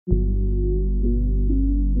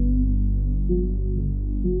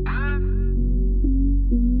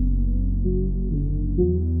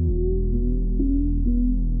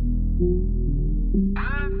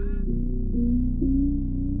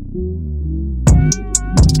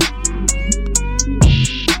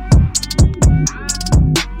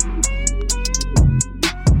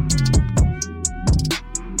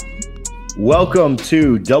Welcome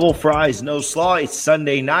to Double Fries No Slaw. It's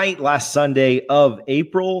Sunday night, last Sunday of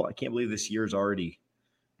April. I can't believe this year's already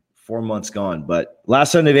 4 months gone, but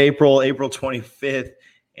last Sunday of April, April 25th,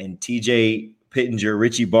 and TJ Pittenger,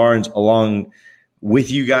 Richie Barnes, along with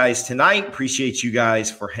you guys tonight. Appreciate you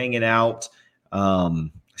guys for hanging out. I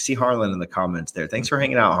see Harlan in the comments there. Thanks for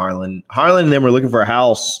hanging out, Harlan. Harlan and them are looking for a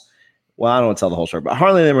house. Well, I don't want to tell the whole story, but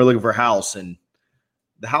Harlan and them are looking for a house, and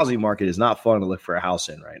the housing market is not fun to look for a house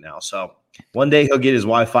in right now. So one day he'll get his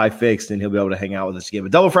Wi-Fi fixed and he'll be able to hang out with us again.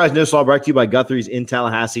 But Double Fries No Slaw brought to you by Guthrie's in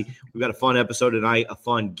Tallahassee. We've got a fun episode tonight, a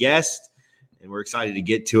fun guest, and we're excited to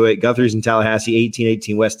get to it. Guthrie's in Tallahassee,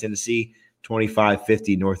 1818 West Tennessee,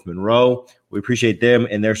 2550 North Monroe. We appreciate them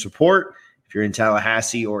and their support. If you're in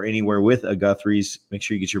Tallahassee or anywhere with a Guthrie's, make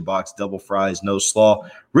sure you get your box Double Fries No Slaw.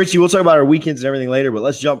 Richie, we'll talk about our weekends and everything later, but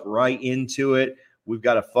let's jump right into it. We've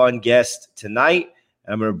got a fun guest tonight.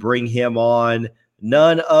 I'm going to bring him on,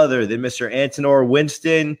 none other than Mr. Antonor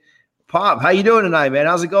Winston. Pop, how you doing tonight, man?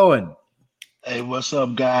 How's it going? Hey, what's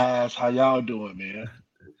up, guys? How y'all doing, man?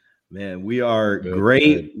 Man, we are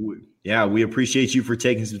great. Good. Yeah, we appreciate you for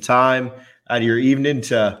taking some time out of your evening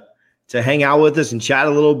to hang out with us and chat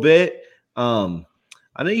a little bit. I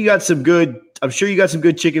know you got some good – I'm sure you got some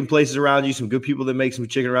good chicken places around you, some good people that make some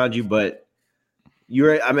chicken around you, but –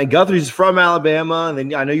 Guthrie's is from Alabama, and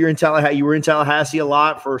then I know you're in Tallahassee. You were in Tallahassee a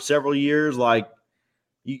lot for several years. Like,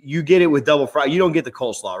 you get it with double fry. You don't get the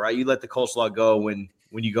coleslaw, right? You let the coleslaw go when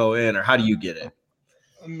you go in, or how do you get it?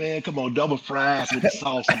 Man, come on, double fries with the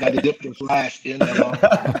sauce. I got to dip the fries in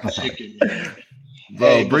the chicken, man. Bro,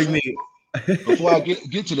 hey, bring me. Before I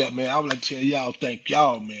get to that, man, I would like to tell y'all, thank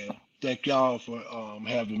y'all, man. Thank y'all for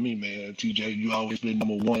having me, man. TJ, you always been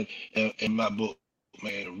number one in my book.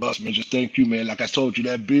 Man, Russ, man, just thank you, man. Like I told you,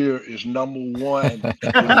 that beer is number one. Thank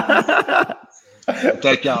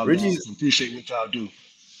y'all, man. Appreciate what y'all do.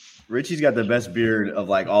 Richie's got the best beard of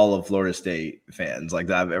like all of Florida State fans like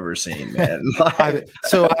that I've ever seen, man.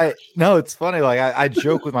 It's funny. Like I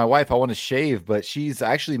joke with my wife, I want to shave, but she's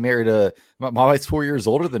actually married my wife's 4 years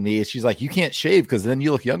older than me. And she's like, you can't shave because then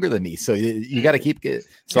you look younger than me. So you got to keep it.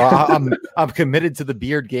 So I'm committed to the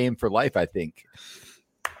beard game for life, I think.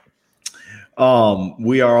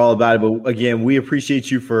 We are all about it, but again, we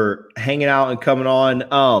appreciate you for hanging out and coming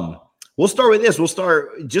on. We'll start with this. We'll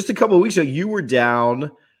start just a couple of weeks ago. You were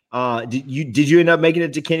down. Did you end up making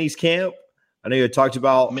it to Kenny's camp? I know you had talked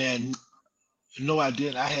about. Man, no, I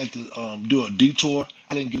didn't. I had to do a detour.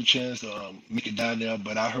 I didn't get a chance to make it down there,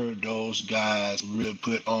 but I heard those guys really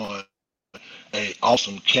put on an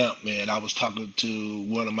awesome camp, man. I was talking to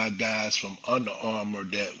one of my guys from Under Armour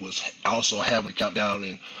that was also having a camp down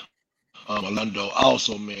in Orlando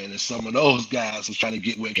also, man, and some of those guys was trying to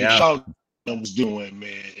get what Keyshawn was doing,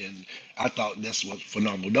 man, and I thought this was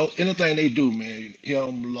phenomenal. Anything they do, man,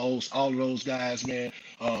 him, Los, all of those guys, man,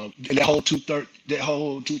 that whole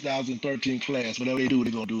 2013 class, whatever they do,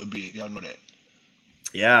 they're gonna do it big. Y'all know that.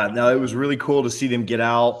 Yeah, no, it was really cool to see them get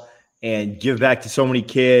out and give back to so many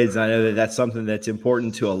kids. I know that that's something that's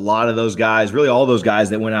important to a lot of those guys, really all those guys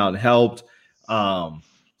that went out and helped.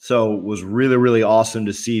 So it was really, really awesome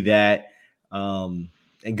to see that. And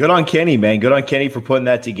good on Kenny, man. Good on Kenny for putting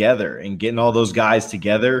that together and getting all those guys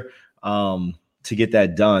together to get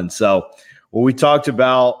that done. So when we talked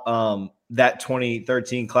about that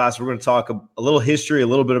 2013 class, we're going to talk a little history, a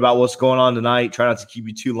little bit about what's going on tonight. Try not to keep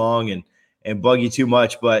you too long and bug you too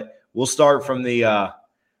much, but we'll start from the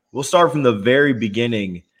very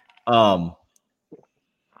beginning.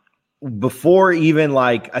 Before even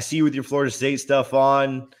like I see you with your Florida State stuff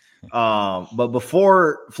on. But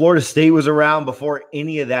before Florida State was around, before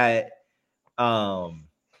any of that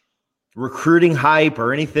recruiting hype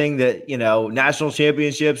or anything that, national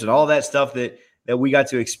championships and all that stuff that we got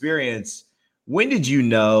to experience, when did you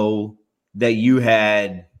know that you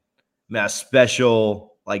had a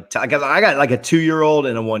special, I got like a 2-year-old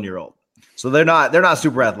and a 1-year-old. So they're not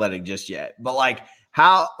super athletic just yet, but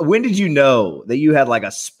when did you know that you had like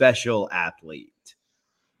a special athlete?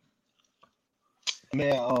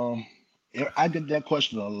 Man, I get that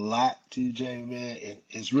question a lot, TJ, man.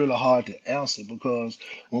 It's really hard to answer because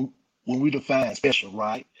when we define special,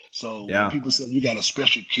 right? So when people say you got a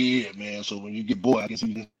special kid, man, so when you get bored, I guess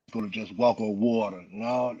you just going to just walk on water.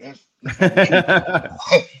 No, that's not true.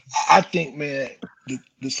 I think, man,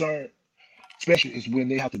 the certain special is when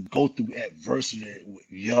they have to go through adversity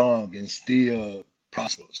young and still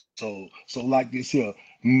prosper. So like this here,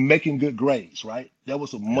 making good grades, right? That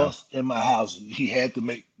was a must in my house. He had to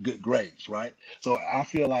make good grades, right? So I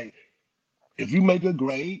feel like if you make good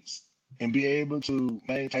grades and be able to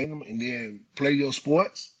maintain them and then play your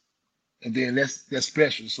sports, and then that's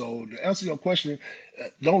special. So to answer your question,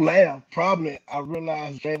 don't laugh. Probably I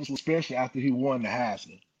realized James was special after he won the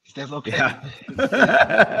Heisman. Is that okay? Yeah.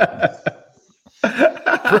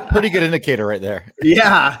 Pretty good indicator right there.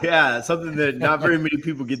 Yeah. Something that not very many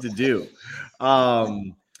people get to do.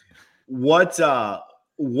 What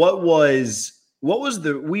we've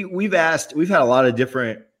had a lot of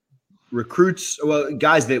different recruits, well,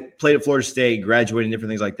 guys that played at Florida State, graduated, and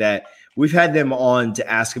different things like that. We've had them on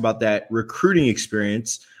to ask about that recruiting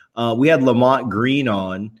experience. We had Lamont Green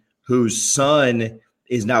on, whose son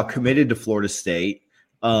is now committed to Florida State,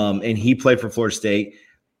 and he played for Florida State.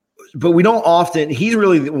 But we don't often – he's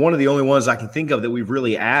really one of the only ones I can think of that we've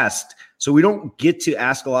really asked. So we don't get to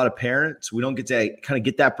ask a lot of parents. We don't get to kind of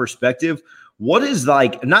get that perspective. What is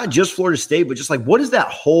like not just Florida State, but just like what is that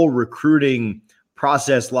whole recruiting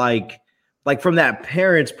process like from that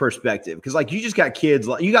parent's perspective? Because like you just got kids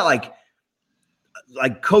 – you got like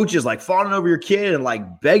coaches like fawning over your kid and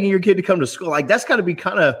like begging your kid to come to school. Like that's got to be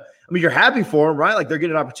kind of, I mean, you're happy for them, right? Like they're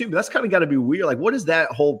getting an opportunity, but that's kind of got to be weird. Like what is that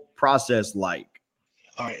whole process like?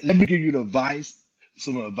 All right, let me give you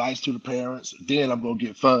some advice to the parents. Then I'm going to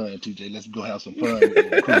get fun, TJ. Let's go have some fun.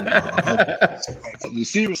 So the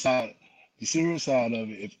serious side of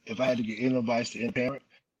it, if I had to get any advice to any parent,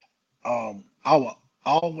 I would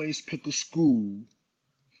always pick a school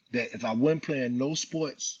that if I wasn't playing no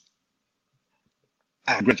sports,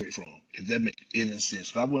 I graduate from, if that makes any sense.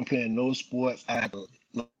 If I wasn't playing no sports, I had to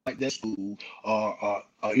like that school, or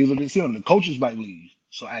either the coaches might leave.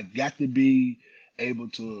 So I got to be able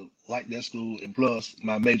to like that school, and plus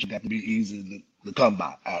my major got to be easy to come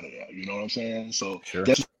by out of there. You know what I'm saying? So sure.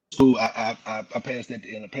 That's school. I passed that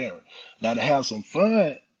to any parent. Now to have some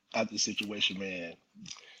fun at the situation, man.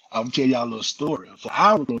 I'm gonna tell y'all a little story. For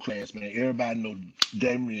our recruiting class, man, everybody know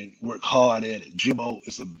Damian worked hard at it. Jimbo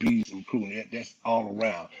is a beast in recruiting. That's all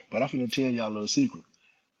around. But I'm gonna tell y'all a little secret.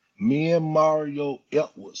 Me and Mario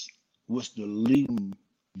Edwards was the leading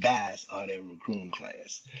guys on that recruiting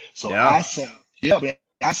class. So yeah. I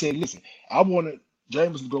said, listen, I wanted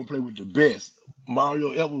James to go play with the best.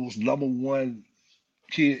 Mario Edwards was number one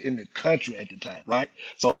kid in the country at the time, right?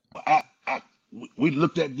 So we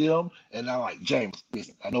looked at them, and I'm like, James,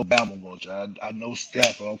 listen, I know Bama wants you. I know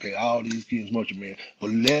Stafford. Okay, all these kids want you, man.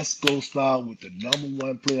 But let's go start with the number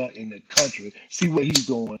one player in the country, see what he's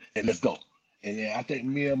doing, and let's go. And then I think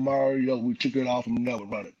me and Mario, we took it off from another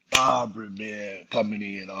runner. Aubrey, man, coming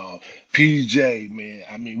in. PJ, man.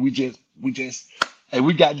 I mean, we just, hey,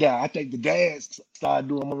 we got down. I think the dads started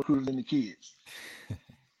doing more recruiting than the kids.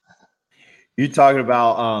 You're talking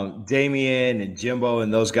about Damian and Jimbo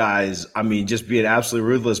and those guys, I mean, just being absolutely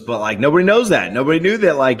ruthless. But, like, nobody knows that. Nobody knew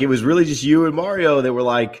that, like, it was really just you and Mario that were,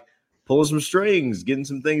 like, pulling some strings, getting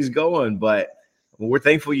some things going. But we're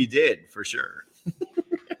thankful you did, for sure.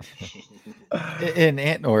 And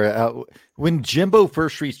Antnor, when Jimbo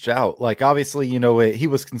first reached out, like obviously, you know, he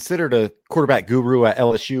was considered a quarterback guru at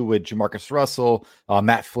LSU with Jamarcus Russell,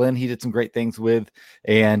 Matt Flynn. He did some great things with,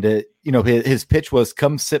 and you know, his pitch was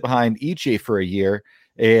come sit behind EJ for a year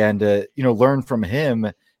and you know, learn from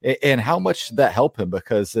him. And how much did that help him?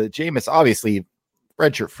 Because Jameis, obviously,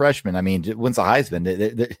 redshirt freshman. I mean, wins a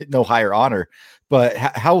Heisman, no higher honor. But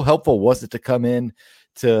how helpful was it to come in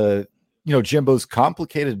to, you know, Jimbo's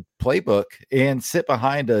complicated playbook and sit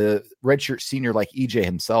behind a redshirt senior like EJ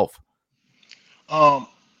himself?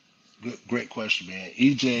 Great question, man.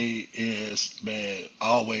 EJ is, man,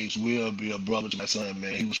 always will be a brother to my son,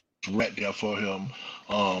 man. He was right there for him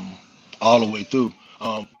all the way through.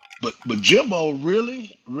 But Jimbo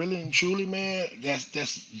really and truly, man, that's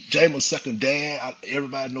Jameis' second dad.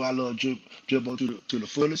 Everybody know I love Jimbo to the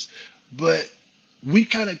fullest. But we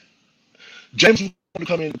kind of Jameis wanted to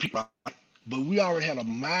come in and compete, right? But we already had a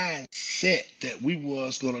mindset that we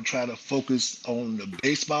was gonna try to focus on the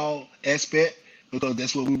baseball aspect because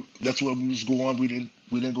that's what we was going. We didn't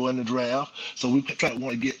go in the draft, so we tried to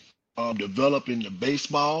want to get develop in the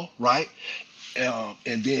baseball, right?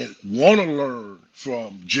 And then want to learn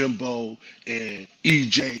from Jimbo and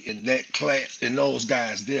EJ in that class and those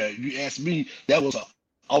guys there. You ask me, that was an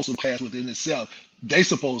awesome class within itself. They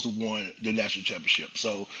supposed to won the national championship.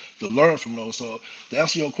 So to learn from those. So to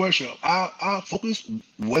answer your question, our focus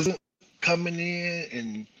wasn't coming in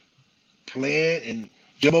and playing. And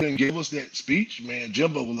Jimbo didn't give us that speech, man.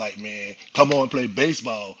 Jimbo was like, man, come on, play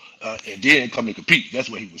baseball, and then come and compete.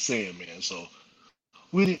 That's what he was saying, man. So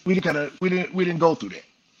we didn't go through that.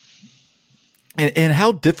 And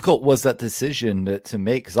how difficult was that decision to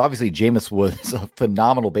make? Because obviously Jameis was a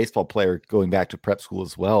phenomenal baseball player going back to prep school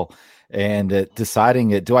as well. And deciding,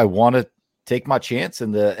 do I want to take my chance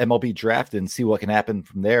in the MLB draft and see what can happen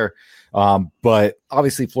from there. But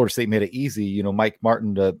obviously Florida State made it easy. You know, Mike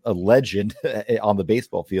Martin, a legend on the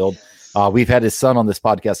baseball field. We've had his son on this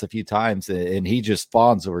podcast a few times, and he just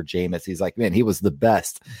fawns over Jameis. He's like, man, he was the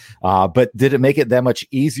best. But did it make it that much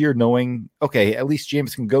easier knowing, okay, at least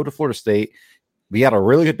Jameis can go to Florida State? We had a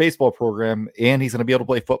really good baseball program, and he's going to be able to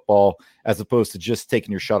play football as opposed to just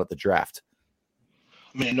taking your shot at the draft.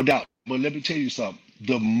 Man, no doubt. But let me tell you something.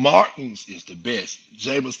 The Martins is the best.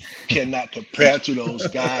 Jameis cannot compare to those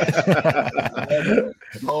guys.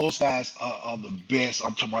 Those guys are the best.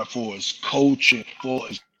 I'm talking about for his coaching, for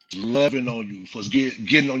his loving on you, for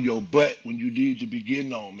getting on your butt when you need to be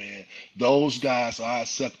getting on, man. Those guys are our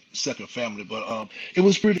second family. But it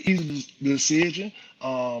was pretty easy decision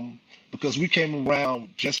because we came around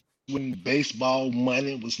just when baseball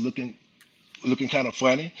money was looking kind of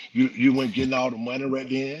funny. You weren't getting all the money right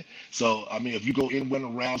then. So, I mean, if you go anywhere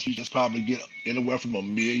around, you just probably get anywhere from $1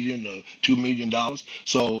 million to $2 million.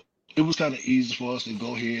 So it was kind of easy for us to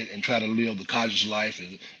go ahead and try to live the college life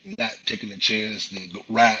and not taking a chance to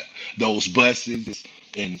ride those buses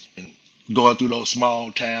and going through those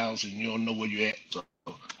small towns and you don't know where you're at. So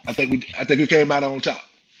I think we came out on top.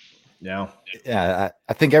 Yeah.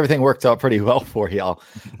 I think everything worked out pretty well for y'all.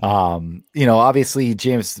 You know, obviously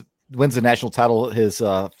James wins the national title his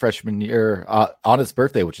freshman year on his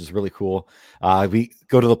birthday, which is really cool. We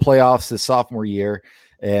go to the playoffs his sophomore year,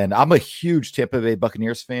 and I'm a huge Tampa Bay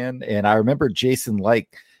Buccaneers fan. And I remember Jason,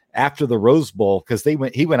 like after the Rose Bowl, because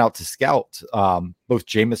he went out to scout both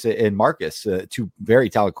Jameis and Marcus, two very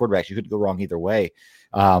talented quarterbacks. You couldn't go wrong either way.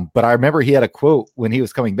 But I remember he had a quote when he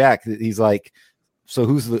was coming back. He's like, so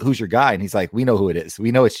who's your guy? And he's like, we know who it is.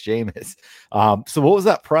 We know it's Jameis. So what was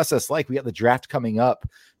that process like? We got the draft coming up.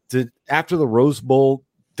 After the Rose Bowl,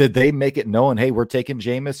 did they make it known, hey, we're taking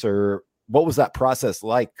Jameis, or what was that process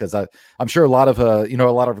like? Because I'm sure a lot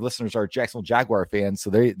of listeners are Jacksonville Jaguar fans, so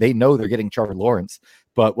they know they're getting Trevor Lawrence.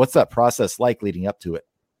 But what's that process like leading up to it?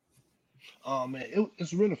 Oh man,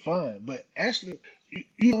 it's really fun. But actually,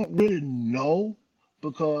 you don't really know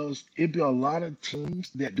because it'd be a lot of teams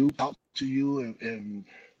that do talk to you and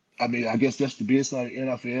I mean, I guess that's the business of the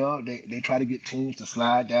NFL. They try to get teams to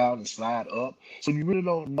slide down and slide up. So you really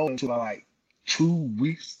don't know until like 2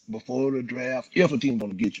 weeks before the draft if a team's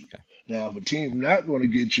going to get you. Now, if a team's not going to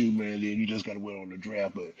get you, man, then you just got to wait on the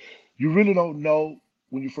draft. But you really don't know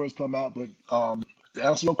when you first come out. But to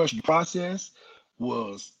answer your question, the process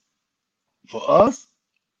was, for us,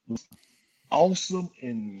 was awesome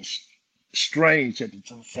and strange at the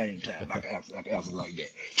same time. I can answer like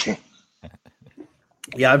that.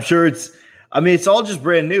 Yeah, I'm sure it's all just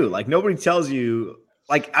brand new. Like nobody tells you,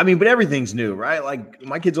 but everything's new, right? Like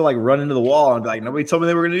my kids will like run into the wall and be like, nobody told me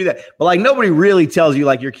they were going to do that. But like nobody really tells you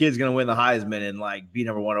like your kid's going to win the Heisman and like be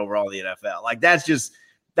number 1 overall in the NFL. Like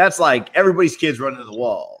that's like everybody's kids run into the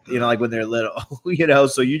wall, you know, like when they're little, you know,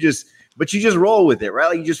 so you just roll with it, right?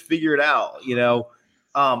 Like you just figure it out, you know.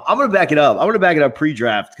 I'm going to back it up. I'm going to back it up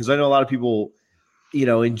pre-draft because I know a lot of people, you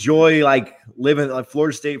know, enjoy like living like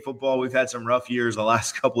Florida State football. We've had some rough years the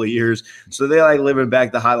last couple of years, so they like living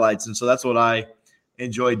back the highlights, and so that's what I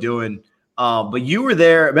enjoy doing. But you were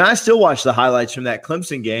there. I mean, I still watch the highlights from that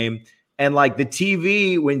Clemson game, and like the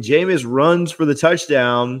TV when Jameis runs for the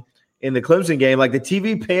touchdown in the Clemson game, like the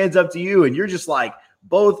TV pans up to you, and you're just like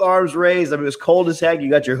both arms raised. I mean, it was cold as heck. You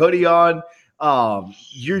got your hoodie on.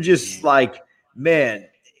 You're just like, man,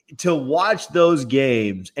 to watch those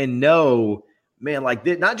games and know. Man, like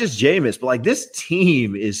not just Jameis, but like this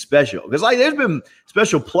team is special because like there's been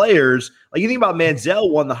special players. Like you think about Manziel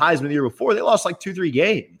won the Heisman the year before, they lost like 2-3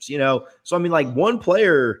 games, you know. So I mean, like one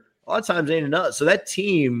player a lot of times ain't enough. So that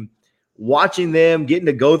team, watching them getting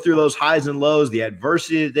to go through those highs and lows, the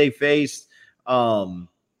adversity that they faced,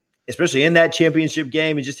 especially in that championship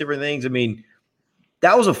game and just different things. I mean,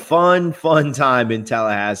 that was a fun time in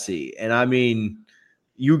Tallahassee, and I mean,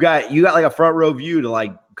 you got like a front row view to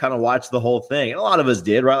like kind of watch the whole thing. And a lot of us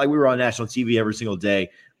did, right? Like we were on national TV every single day.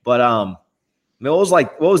 But what was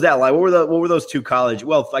that like? What were those 2 college?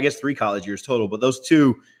 Well, I guess 3 college years total, but those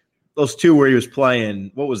two where he was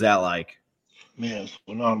playing, what was that like? Man, it's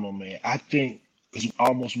phenomenal, man. I think it's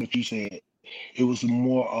almost what you said. It was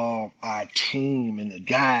more of our team and the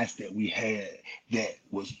guys that we had that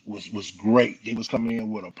was great. They was coming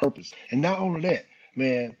in with a purpose. And not only that,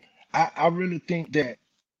 man, I really think that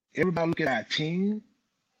everybody look at our team,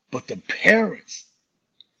 but the parents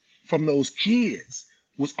from those kids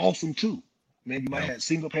was awesome too. Man, you might have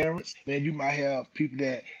single parents. Man, you might have people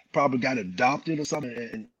that probably got adopted or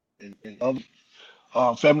something and other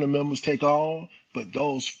family members take on. But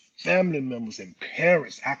those family members and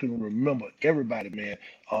parents, I can remember everybody, man.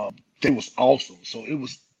 They was awesome. So it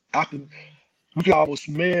was, we could almost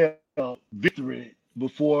smell victory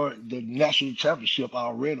before the national championship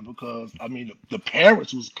already because, I mean, the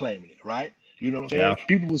parents was claiming it, right? You know what I'm saying? Yeah.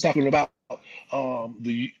 People was talking about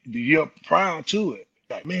the year prior to it.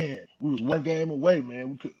 Like, man, we was one game away,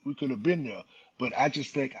 man. We could have been there. But I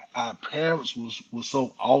just think our parents was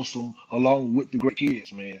so awesome along with the great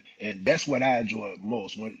kids, man. And that's what I enjoy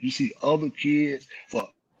most. When you see other kids for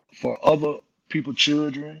other people,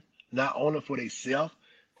 children, not only for themselves,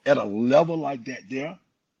 at a level like that there,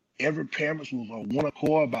 every parent was on one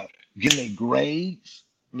accord about getting their grades.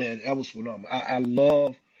 Man, that was phenomenal. I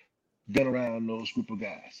love being around those group of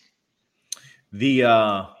guys.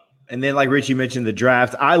 And then like Richie mentioned, the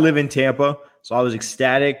draft. I live in Tampa, so I was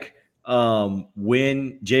ecstatic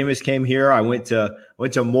when Jameis came here. I went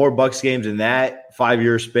to more Bucs games in that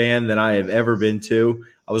 5-year span than I have ever been to.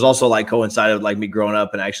 I was also like coincided with like me growing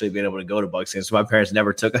up and actually being able to go to Bucs games. So my parents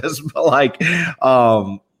never took us, but like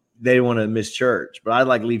they didn't want to miss church. But I'd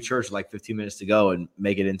like leave church with like 15 minutes to go and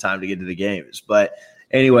make it in time to get to the games. But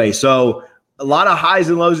anyway, so a lot of highs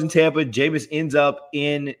and lows in Tampa. Jameis ends up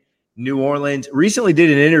in New Orleans. Recently did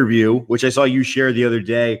an interview, which I saw you share the other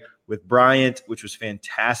day with Bryant, which was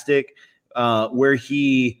fantastic, where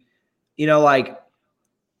he, you know, like,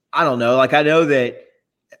 I don't know, like I know that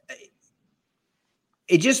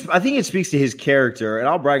I think it speaks to his character, and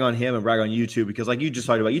I'll brag on him and brag on you too, because like you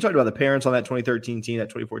talked about the parents on that 2013 team, that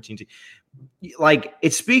 2014 team. Like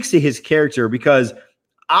it speaks to his character because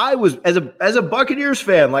I was, as a Buccaneers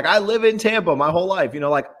fan, like I live in Tampa my whole life, you know,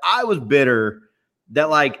 like I was bitter that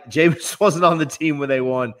like Jameis wasn't on the team when they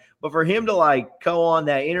won, but for him to like go on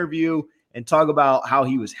that interview and talk about how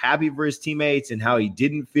he was happy for his teammates and how he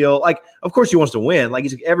didn't feel like, of course he wants to win. Like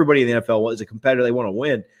everybody in the NFL is a competitor. They want to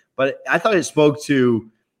win. But I thought it spoke to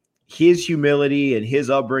his humility and his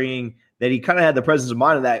upbringing that he kind of had the presence of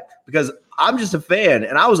mind of that, because I'm just a fan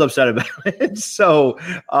and I was upset about it. So,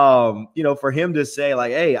 you know, for him to say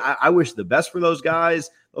like, hey, I wish the best for those guys.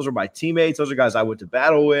 Those are my teammates. Those are guys I went to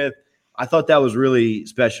battle with. I thought that was really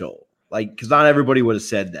special. Like, because not everybody would have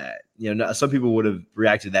said that. You know, some people would have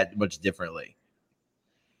reacted that much differently.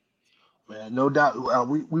 Man, no doubt.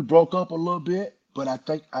 We broke up a little bit, but I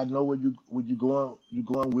think I know where you going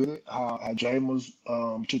with it. How Jameis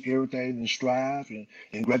took everything in stride and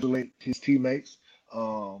congratulate his teammates.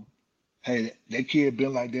 Hey, that kid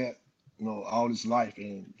been like that, you know, all his life,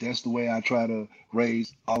 and that's the way I try to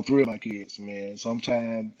raise all three of my kids. Man,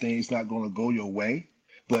 sometimes things not gonna go your way,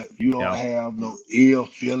 but you don't have no ill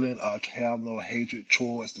feeling or have no hatred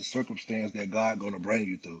towards the circumstance that God gonna bring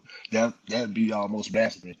you through. That'd be almost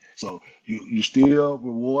blasphemy. So you still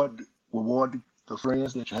reward the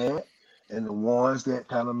friends that you had, and the ones that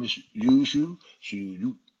kind of misuse you.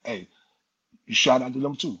 You shout out to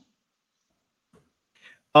them too.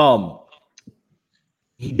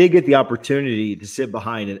 He did get the opportunity to sit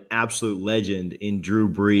behind an absolute legend in Drew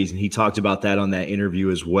Brees, and he talked about that on that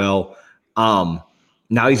interview as well.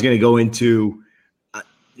 Now he's going to go into I'm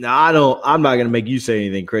not going to make you say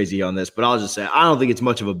anything crazy on this, but I'll just say I don't think it's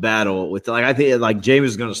much of a battle with I think like Jameis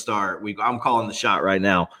is going to start. I'm calling the shot right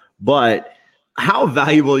now. But how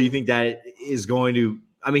valuable do you think that is going to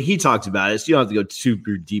 – I mean, he talked about it, so you don't have to go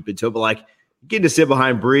super deep into it, but like getting to sit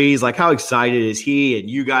behind Brees, like how excited is he and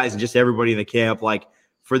you guys and just everybody in the camp? Like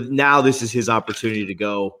for now, this is his opportunity to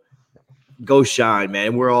go shine, man.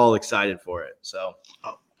 And we're all excited for it. So –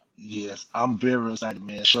 yes, I'm very excited,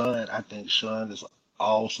 man. I think Sean is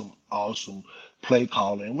awesome play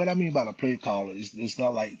caller. And what I mean by the play caller is it's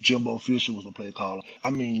not like Jimbo Fisher was a play caller.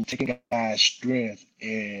 I mean taking guys' strength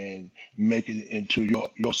and making it into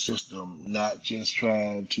your system, not just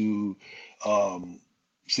trying to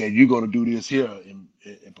say you're gonna do this here and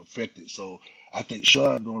perfect it. So I think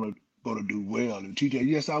Sean gonna do well. And TJ,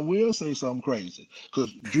 yes, I will say something crazy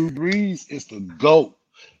because Drew Brees is the GOAT.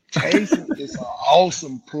 Taysom is an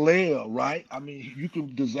awesome player, right? I mean, you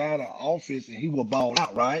can design an offense and he will ball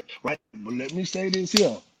out, right? But let me say this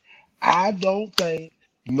here. I don't think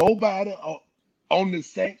nobody on the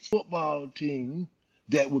Saints football team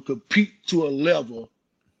that would compete to a level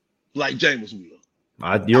like Jameis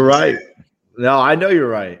will. You're right. No, I know you're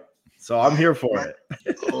right. So I'm here for it.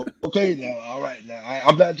 Okay, now, all right. Now,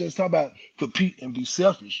 I'm not just talking about compete and be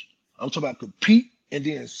selfish. I'm talking about compete and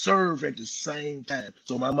then serve at the same time.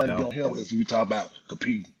 So my money don't help if you talk about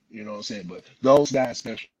competing. You know what I'm saying? But those guys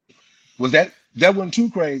special. Was that wasn't too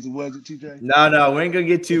crazy, was it, TJ? No, we ain't gonna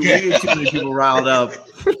get too many people riled up.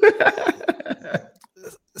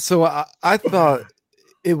 So I thought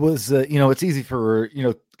It was, it's easy for,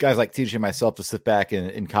 guys like TJ and myself to sit back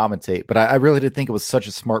and commentate, but I really did think it was such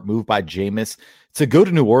a smart move by Jameis to go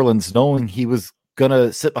to New Orleans knowing he was going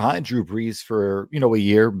to sit behind Drew Brees for, a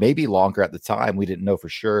year, maybe longer at the time. We didn't know for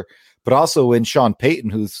sure, but also in Sean Payton,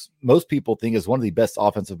 who's most people think is one of the best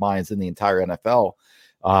offensive minds in the entire NFL.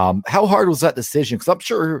 How hard was that decision? Because I'm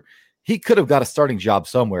sure he could have got a starting job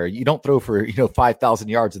somewhere. You don't throw for, 5,000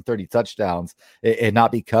 yards and 30 touchdowns and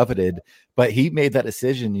not be coveted. But he made that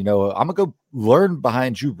decision, I'm going to go learn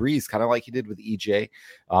behind Drew Brees, kind of like he did with EJ,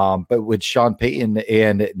 but with Sean Payton.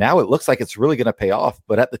 And now it looks like it's really going to pay off.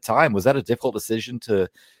 But at the time, was that a difficult decision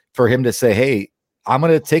for him to say, hey, I'm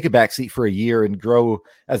going to take a backseat for a year and grow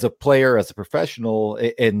as a player, as a professional,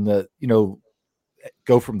 and,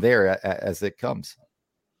 go from there as it comes?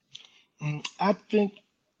 I think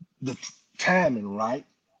the timing, right?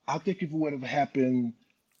 I think if it would have happened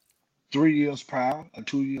 3 years prior or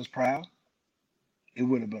 2 years prior, it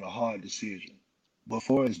would have been a hard decision. But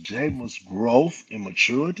for his Jameis growth and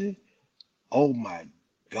maturity, oh my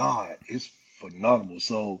God, it's phenomenal.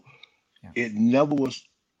 So it never was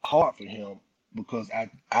hard for him because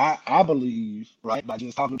I believe, right, by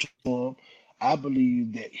just talking to him, I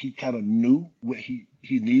believe that he kind of knew what he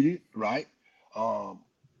needed, right? All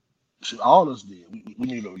of us did. We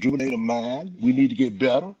need a rejuvenated mind. We need to get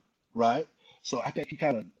better, right? So I think he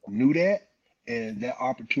kind of knew that, and that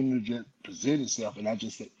opportunity just presented itself, and I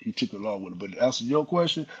just said he took it along with it. But to answer your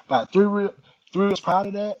question, about 3 years prior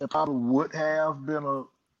to that, it probably would have been a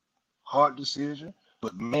hard decision.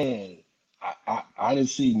 But man, I didn't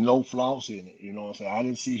see no flaws in it. You know what I'm saying? I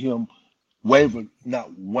didn't see him waver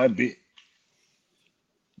not one bit.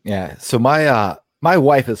 Yeah. So my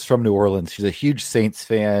wife is from New Orleans. She's a huge Saints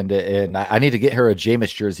fan, and I need to get her a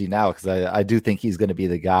Jameis jersey now because I do think he's going to be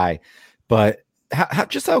the guy. But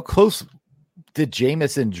how close did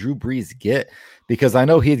Jameis and Drew Brees get? Because I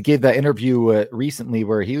know he gave that interview recently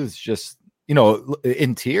where he was just,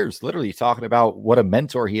 in tears, literally talking about what a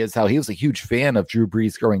mentor he is, how he was a huge fan of Drew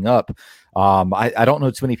Brees growing up. I don't know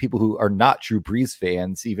too many people who are not Drew Brees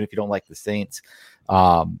fans, even if you don't like the Saints.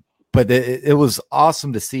 But it was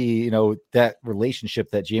awesome to see, that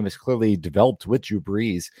relationship that Jameis clearly developed with Drew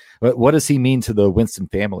Brees. But what does he mean to the Winston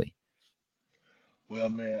family? Well,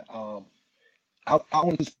 man, I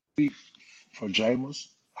want to speak for Jameis,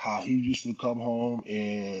 how he used to come home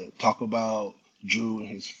and talk about Drew and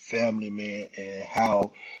his family, man, and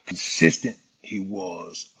how consistent he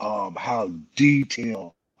was, how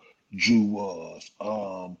detailed Drew was,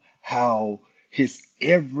 how his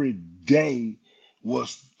every day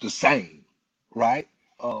was the same, right?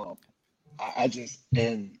 I just,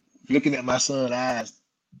 and looking at my son's eyes,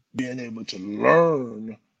 being able to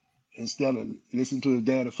learn instead of listening to his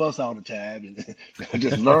dad fuss all the time and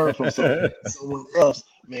just learn from someone else,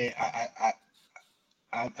 man,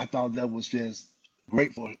 I thought that was just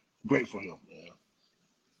great for him,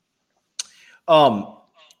 man.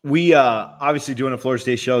 We obviously doing a Florida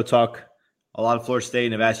State show, talk a lot of Florida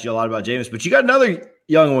State, and I've asked you a lot about Jameis, but you got another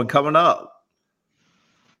young one coming up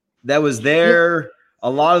that was there a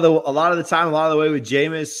lot of the time, a lot of the way with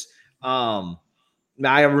Jameis.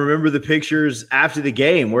 I remember the pictures after the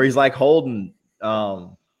game where he's like holding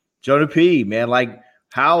Jonah P. Man, like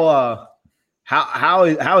how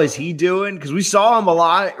is he doing? Because we saw him a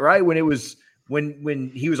lot, right? When he was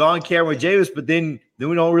on camera with Jameis, but then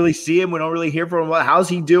we don't really see him. We don't really hear from him. How's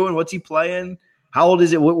he doing? What's he playing? How old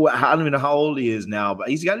is it? I don't even know how old he is now, but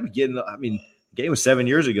he's got to be getting. I mean, the game was 7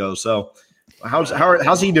 years ago, so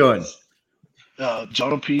how's he doing?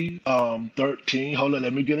 Jonah P, 13. Hold on,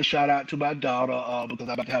 let me get a shout out to my daughter because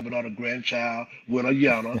I'm about to have another grandchild with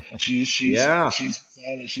Ayana.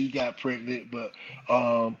 She's got pregnant, but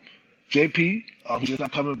JP, he's just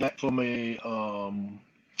not coming back from a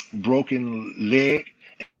broken leg,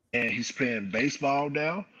 and he's playing baseball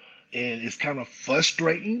now, and it's kind of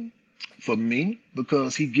frustrating for me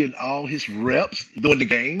because he's getting all his reps during the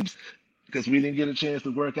games because we didn't get a chance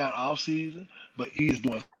to work out off season, but he's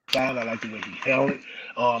doing fine. I like the way he held it.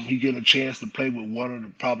 He get a chance to play with one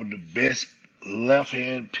of probably the best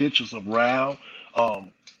left-hand pitchers around,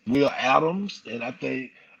 Will Adams, and I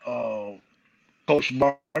think Coach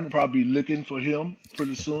Martin probably looking for him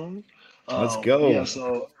pretty soon. Let's go. Yeah,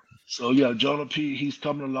 so yeah, Jonah P, he's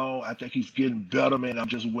coming along. I think he's getting better, man. I'm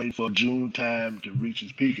just waiting for June time to reach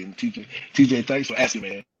his peak. And TJ, thanks for asking,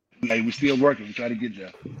 man. Hey, we're still working. We try to get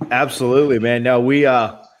there. Absolutely, man. No, we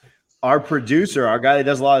our producer, our guy that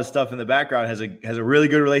does a lot of stuff in the background, has a really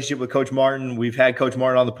good relationship with Coach Martin. We've had Coach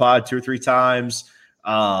Martin on the pod 2 or 3 times.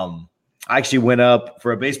 I actually went up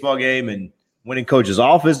for a baseball game and went in Coach's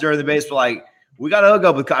office during the baseball. Like, we got to hook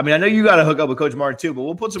up with. I mean, I know you got to hook up with Coach Martin too, but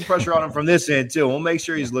we'll put some pressure on him from this end too. We'll make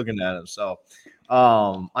sure he's looking at him. So,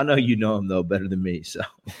 I know you know him though better than me. So,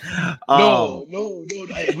 no.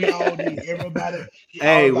 We all need everybody.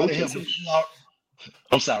 Hey,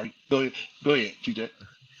 I'm sorry. Go ahead, TJ.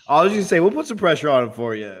 I was just say we'll put some pressure on him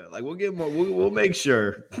for you. Like we'll give him. We'll make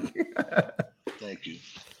sure. Thank you.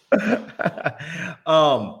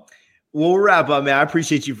 We'll wrap up, man. I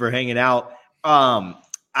appreciate you for hanging out.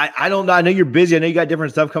 I don't know. I know you're busy. I know you got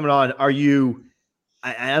different stuff coming on. Are you?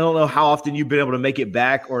 I don't know how often you've been able to make it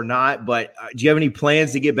back or not, but do you have any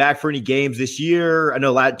plans to get back for any games this year? I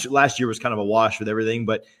know last year was kind of a wash with everything,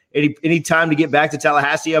 but any time to get back to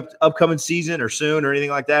Tallahassee upcoming season or soon or anything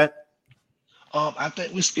like that? I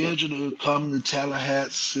think we're scheduled to come to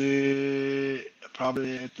Tallahassee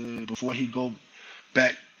probably before he go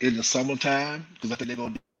back in the summertime, because I think they're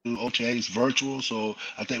going to do OTAs virtual. So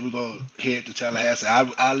I think we're going to head to Tallahassee.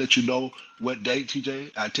 I'll let you know what date,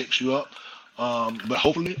 TJ. I'll text you up. But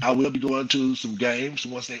hopefully I will be going to some games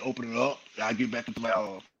once they open it up. I'll get back into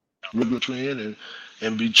my regular trend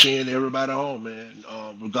and be cheering everybody on, man.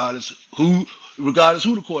 Regardless who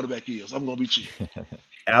the quarterback is, I'm gonna be cheering.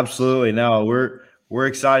 Absolutely. No, we're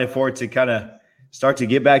excited for it to kind of start to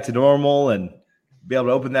get back to normal and be able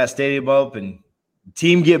to open that stadium up and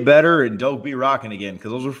team get better and Doak be rocking again,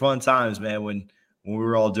 because those were fun times, man, when we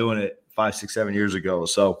were all doing it 5, 6, 7 years ago.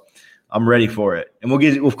 So I'm ready for it. And we'll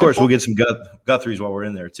get some Guthries while we're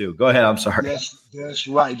in there too. Go ahead. I'm sorry. That's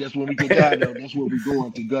right. That's when we get down there. That's where we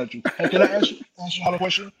going to Guthrie. Hey, can I ask you a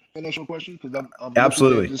question? Can I ask you a question? Because I'm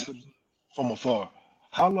absolutely this from afar.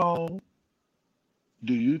 How long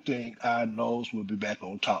do you think our nose will be back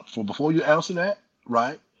on top? So before you answer that,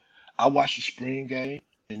 right? I watched the spring game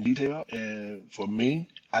in detail, and for me,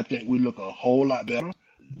 I think we look a whole lot better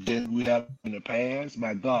than we have in the past.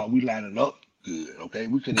 My God, we lining up good. Okay,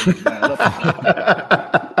 we couldn't even line up.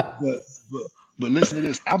 But listen to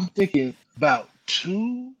this. I'm thinking about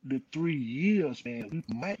 2 to 3 years, man. We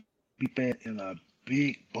might be back in a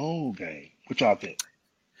big bowl game. What y'all think?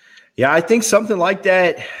 Yeah, I think something like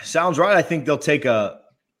that sounds right. I think they'll take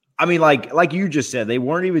like you just said, they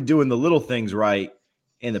weren't even doing the little things right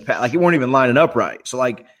in the past. Like, it weren't even lining up right. So,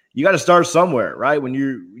 like, you got to start somewhere, right? When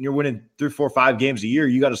you're winning 3, 4, 5 games a year,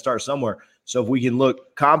 you got to start somewhere. So if we can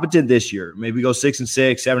look competent this year, maybe go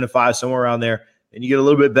 6-6, 7-5, somewhere around there, and you get a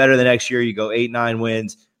little bit better the next year, you go 8, 9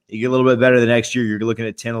 wins. You get a little bit better the next year, you're looking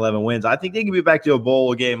at 10, 11 wins. I think they can be back to a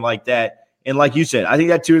bowl game like that. And like you said, I think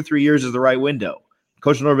that 2 or 3 years is the right window.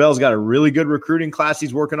 Coach Norvell's got a really good recruiting class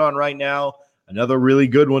he's working on right now. Another really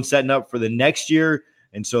good one setting up for the next year.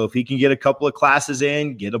 And so if he can get a couple of classes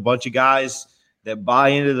in, get a bunch of guys that buy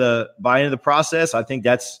into the process, I think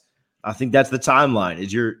that's the timeline.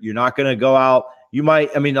 Is you're not going to go out. You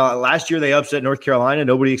might, last year they upset North Carolina.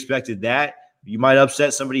 Nobody expected that. You might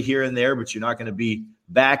upset somebody here and there, but you're not going to be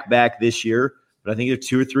back this year. But I think they're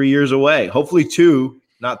 2 or 3 years away. Hopefully 2,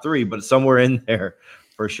 not 3, but somewhere in there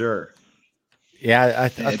for sure. Yeah, I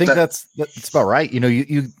think that's about right.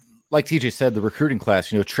 You like TJ said, the recruiting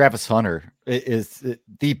class, Travis Hunter is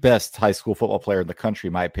the best high school football player in the country,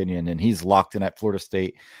 in my opinion. And he's locked in at Florida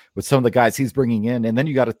State with some of the guys he's bringing in. And then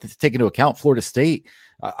you got to take into account Florida State.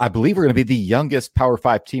 I believe we're going to be the youngest Power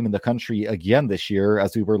 5 team in the country again this year,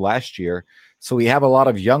 as we were last year. So we have a lot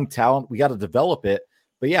of young talent. We got to develop it.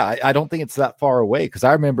 But yeah, I don't think it's that far away, because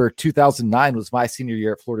I remember 2009 was my senior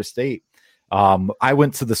year at Florida State. I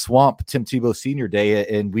went to the Swamp Tim Tebow senior day,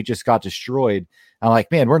 and we just got destroyed. I'm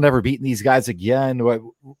like, man, we're never beating these guys again.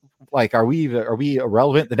 Like, are we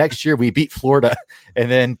irrelevant? The next year we beat Florida,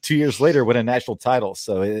 and then 2 years later win a national title.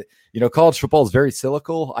 So, college football is very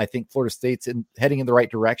cyclical. I think Florida State's heading in the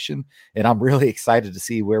right direction, and I'm really excited to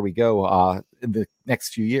see where we go in the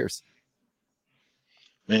next few years.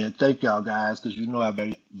 Man, thank y'all guys, because I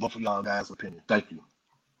value both of y'all guys' opinion. Thank you.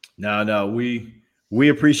 No, we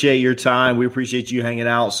appreciate your time. We appreciate you hanging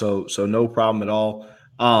out. So no problem at all.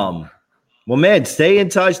 Well, man, stay in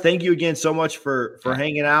touch. Thank you again so much for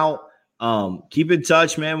hanging out. Keep in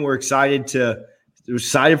touch, man. We're excited for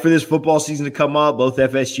this football season to come up, both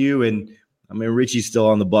FSU and Richie's still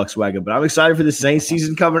on the Bucs wagon, but I'm excited for the Saints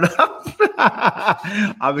season coming up.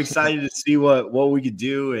 I'm excited to see what we could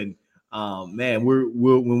do. And man,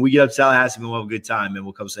 when we get up to Tallahassee, we'll have a good time, and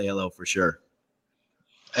we'll come say hello for sure.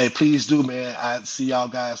 Hey, please do, man. I see y'all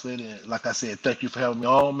guys later. And like I said, thank you for having me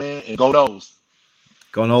on, man. And go Noles.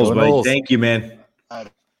 Go Noles, buddy. Noles. Thank you, man. All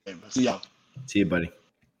right. See y'all. See you, buddy.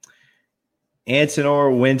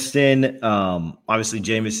 Antonor Winston, obviously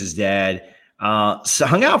Jameis's dad, so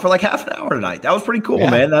hung out for like half an hour tonight. That was pretty cool,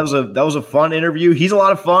 man. That was a fun interview. He's a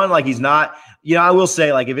lot of fun. Like, he's not, I will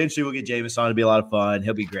say, like, eventually we'll get Jameis on. It'll be a lot of fun.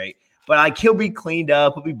 He'll be great. but like he'll be cleaned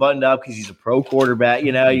up, he'll be buttoned up because he's a pro quarterback.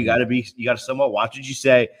 You got to somewhat watch what you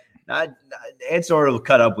say. Ansor will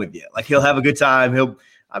cut up with you. Like he'll have a good time. He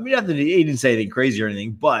didn't say anything crazy or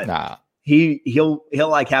anything, but he'll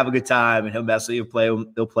like have a good time and he'll mess with you,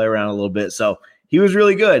 he'll play around a little bit. So he was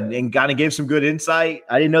really good and kind of gave some good insight.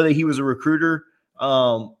 I didn't know that he was a recruiter.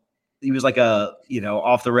 He was like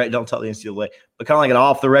off the record, don't tell the NCAA, but kind of like an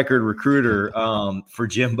off the record recruiter for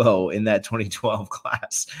Jimbo in that 2012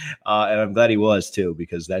 class. And I'm glad he was too,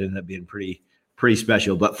 because that ended up being pretty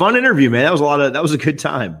special, but fun interview, man. That was a good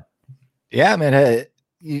time. Yeah, man. Hey,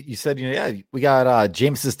 you said, we got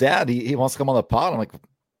James's dad. He wants to come on the pod. I'm like,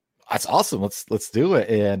 that's awesome. Let's do it.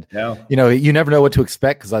 And you never know what to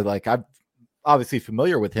expect. Cause I'm obviously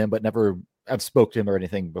familiar with him, but never I've spoke to him or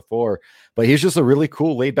anything before, but he's just a really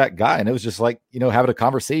cool laid back guy. And it was just like, having a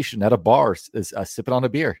conversation at a bar, sipping on a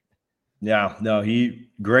beer. Yeah, no,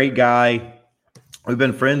 great guy. We've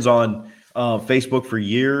been friends on Facebook for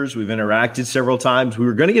years. We've interacted several times. We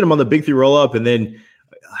were going to get him on the Big 3 roll up, and then,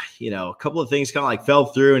 a couple of things kind of like fell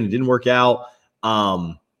through and it didn't work out.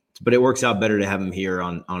 But it works out better to have him here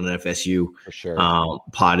on an FSU for sure.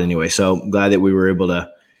 Pod anyway. So I'm glad that we were able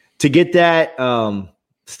to get that.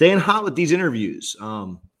 Staying hot with these interviews.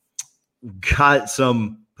 Got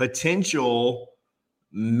some potential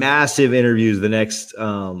massive interviews the next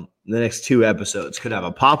 2 episodes. Could have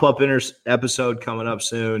a pop-up episode coming up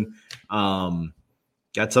soon.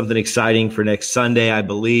 Got something exciting for next Sunday, I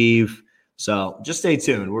believe. So just stay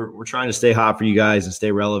tuned. We're trying to stay hot for you guys and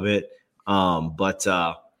stay relevant. But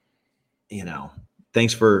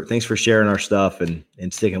thanks for sharing our stuff and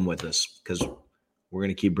sticking with us, because we're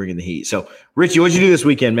going to keep bringing the heat. So, Richie, what'd you do this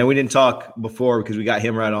weekend, man? We didn't talk before because we got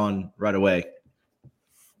him right away.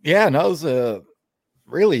 Yeah, no, it was a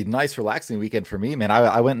really nice, relaxing weekend for me, man.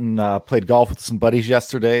 I went and played golf with some buddies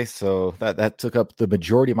yesterday, so that took up the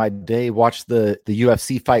majority of my day. Watched the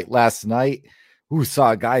UFC fight last night.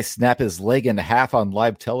 Saw a guy snap his leg in half on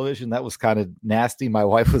live television. That was kind of nasty. My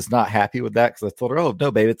wife was not happy with that because I told her, "Oh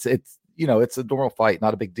no, babe, it's it's a normal fight,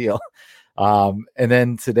 not a big deal." And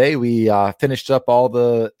then today we finished up all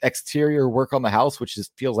the exterior work on the house, which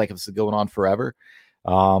feels like it's going on forever.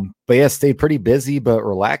 But yeah, stayed pretty busy but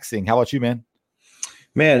relaxing. How about you, man?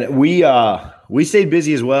 Man, we stayed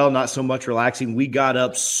busy as well, not so much relaxing. We got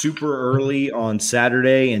up super early on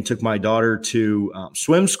Saturday and took my daughter to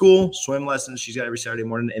swim lessons. She's got every Saturday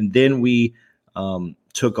morning. And then we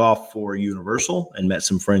took off for Universal and met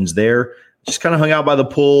some friends there. Just kind of hung out by the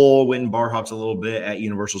pool, went and bar hopped a little bit at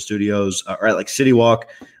Universal Studios, or at like City Walk.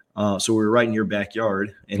 So we were right in your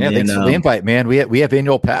backyard. And thanks for the invite, man. We have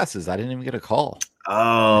annual passes. I didn't even get a call.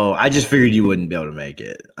 Oh, I just figured you wouldn't be able to make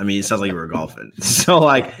it. I mean, it sounds like you were golfing. So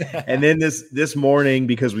and then this morning,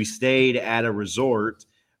 because we stayed at a resort,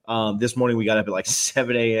 this morning we got up at like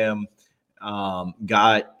 7 a.m.,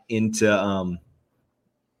 got into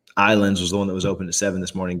Islands was the one that was open at 7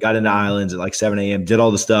 this morning. Got into Islands at like 7 a.m., did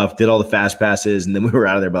all the stuff, did all the fast passes, and then we were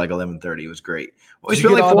out of there by like 11:30. It was great. Did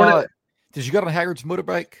you get on Haggard's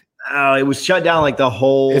motorbike? It was shut down like the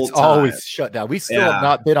whole It's time. Always shut down. We still have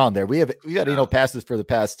not been on there. We got passes for the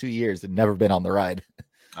past 2 years and never been on the ride.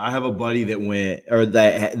 I have a buddy that went, or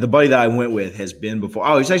the buddy that I went with has been before.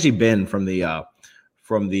 Oh, he's actually been from the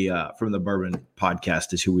Bourbon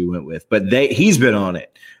podcast is who we went with, but he's been on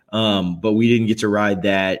it. But we didn't get to ride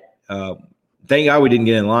that. Thank God we didn't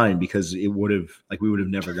get in line, because we would have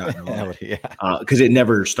never gotten on because it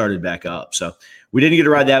never started back up. So we didn't get to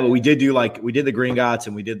ride that, but we did do we did the Gringotts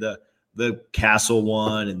and we did the Castle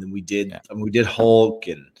one, and then we did Hulk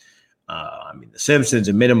and the Simpsons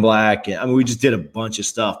and Men in Black, and we just did a bunch of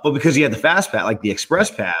stuff. But because he had the fast pass, like the express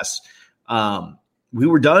pass, we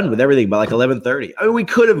were done with everything by like 11:30. I mean, we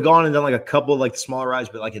could have gone and done like a couple of like the smaller rides,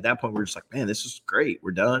 but like at that point we were just like, man, this is great.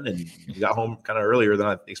 We're done. And we got home kind of earlier than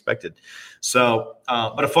I expected. So,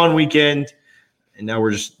 but a fun weekend. And now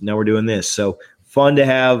we're doing this. So fun to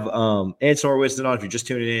have Ansor Winston on. If you're just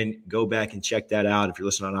tuning in, go back and check that out. If you're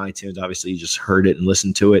listening on iTunes, obviously you just heard it and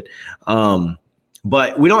listened to it.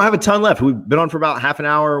 But we don't have a ton left. We've been on for about half an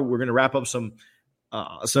hour. We're going to wrap up some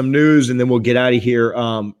news, and then we'll get out of here.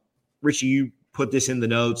 Richie, you put this in the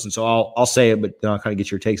notes, and so I'll say it, but then I'll kind of get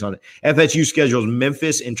your takes on it. FSU schedules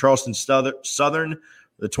Memphis and Charleston Southern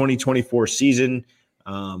the 2024 season.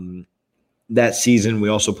 That season, we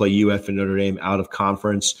also play UF and Notre Dame out of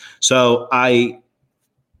conference. So I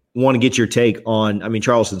want to get your take on,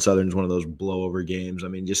 Charleston Southern is one of those blowover games.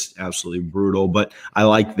 Just absolutely brutal, but I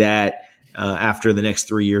like that. After the next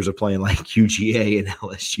 3 years of playing like UGA and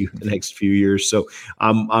LSU the next few years. So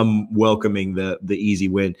I'm welcoming the easy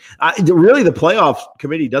win. Really, the playoff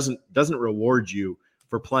committee doesn't reward you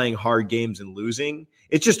for playing hard games and losing.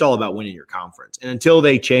 It's just all about winning your conference. And until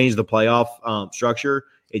they change the playoff structure,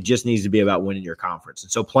 it just needs to be about winning your conference.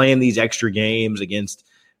 And so playing these extra games against,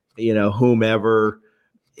 whomever,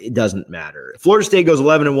 it doesn't matter. If Florida State goes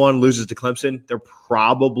 11-1, loses to Clemson, they're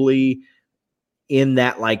probably in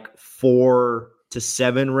that like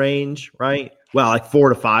 4-7 range, right? Well, like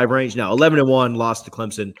 4-5 range. No, 11-1 lost to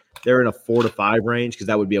Clemson. They're in a 4-5 range because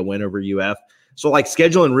that would be a win over UF. So like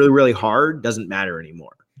scheduling really, really hard doesn't matter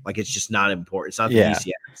anymore. Like it's just not important. It's not the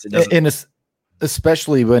ECS. It doesn't. And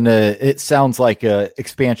especially when it sounds like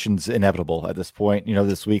expansion's inevitable at this point.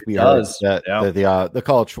 This week we heard that the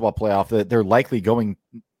college football playoff that they're likely going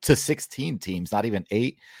to 16 teams, not even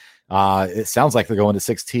 8. It sounds like they're going to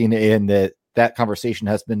 16, and that conversation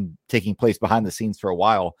has been taking place behind the scenes for a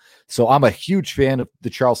while. So I'm a huge fan of the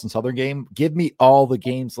Charleston Southern game. Give me all the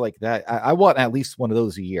games like that. I want at least one of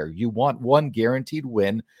those a year. You want one guaranteed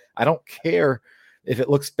win. I don't care if it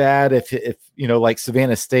looks bad, if like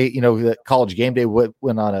Savannah State, the College Game Day went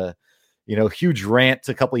on a, huge rant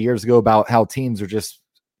a couple of years ago about how teams are just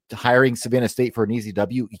hiring Savannah State for an easy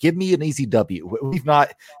W. Give me an easy W. We've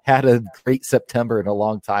not had a great September in a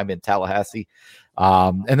long time in Tallahassee.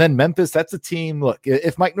 And then Memphis, that's a team. Look,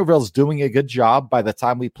 if Mike Norvell's doing a good job by the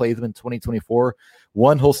time we play them in 2024,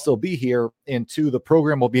 one, he'll still be here, and two, the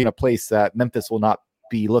program will be in a place that Memphis will not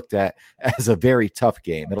be looked at as a very tough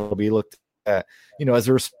game. It'll be looked at, as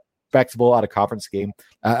a respectable out of conference game.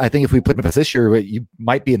 I think if we put Memphis this year, you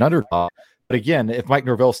might be an underdog. But again, if Mike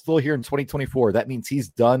Norvell's still here in 2024, that means he's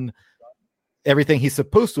done everything he's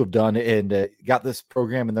supposed to have done and got this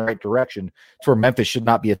program in the right direction. For Memphis should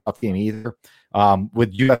not be a tough game either.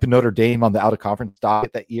 With UF and Notre Dame on the out of conference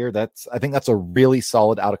docket that year, I think that's a really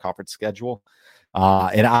solid out of conference schedule.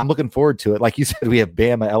 And I'm looking forward to it. Like you said, we have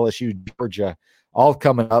Bama, LSU, Georgia, all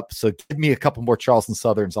coming up. So give me a couple more Charleston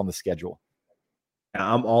Southerns on the schedule.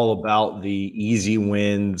 I'm all about the easy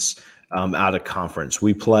wins out of conference.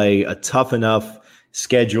 We play a tough enough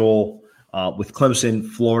schedule with Clemson,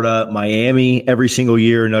 Florida, Miami every single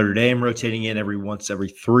year, Notre Dame rotating in every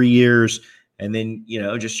 3 years. And then,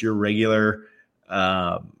 just your regular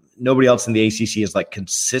nobody else in the ACC is like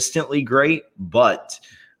consistently great, but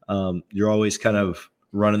you're always kind of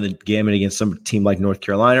running the gamut against some team like North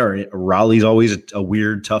Carolina, or Raleigh's always a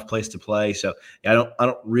weird, tough place to play. So I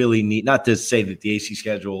don't really need, not to say that the AC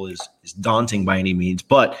schedule is daunting by any means,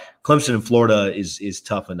 but Clemson and Florida is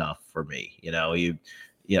tough enough for me,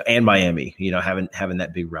 and Miami, having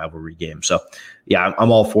that big rivalry game. So yeah,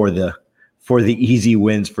 I'm all for the easy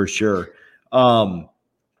wins for sure.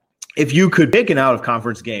 If you could pick an out of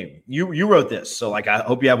conference game, you wrote this, so like I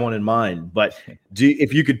hope you have one in mind. But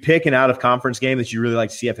if you could pick an out of conference game that you really like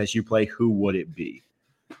to see FSU play, who would it be?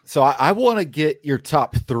 So I want to get your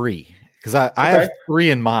top 3 because I have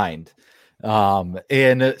 3 in mind.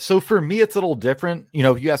 And so for me, it's a little different.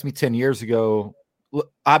 If you asked me 10 years ago,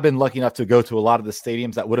 I've been lucky enough to go to a lot of the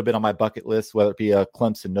stadiums that would have been on my bucket list, whether it be a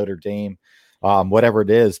Clemson, Notre Dame, whatever it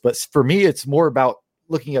is. But for me, it's more about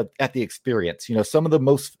looking at the experience. Some of the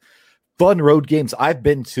most fun road games I've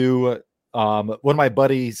been to. One of my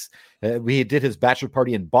buddies, we did his bachelor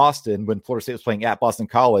party in Boston when Florida State was playing at Boston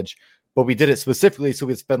College, but we did it specifically so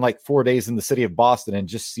we'd spend like 4 days in the city of Boston and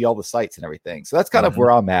just see all the sights and everything. So that's kind of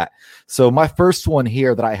where I'm at. So my first one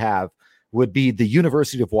here that I have would be the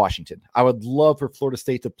University of Washington. I would love for Florida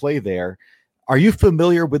State to play there. Are you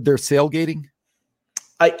familiar with their sailgating?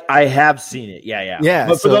 I have seen it. Yeah.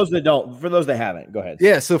 But for those that haven't, go ahead.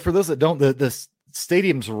 Yeah. So for those that don't, the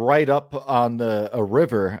stadium's right up on a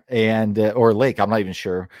river and or lake. I'm not even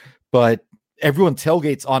sure, but everyone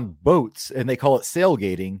tailgates on boats and they call it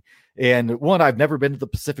sailgating. And I've never been to the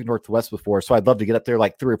Pacific Northwest before, so I'd love to get up there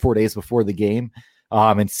like 3 or 4 days before the game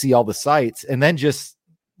and see all the sights, and then just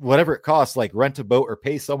whatever it costs, like rent a boat or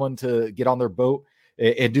pay someone to get on their boat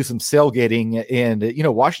and do some sailgating. And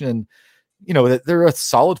Washington, they're a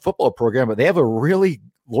solid football program, but they have a really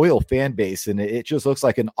loyal fan base, and it just looks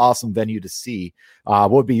like an awesome venue to see.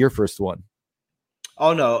 What would be your first one?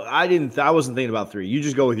 Oh no, I wasn't thinking about 3. You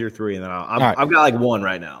just go with your 3, and then I've got like 1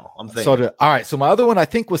 right now. I'm thinking. All right. So my other one, I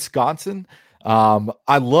think Wisconsin.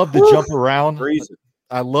 I love to jump around.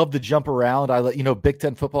 I love to jump around. Big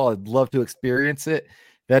Ten football. I'd love to experience it.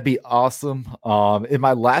 That'd be awesome. In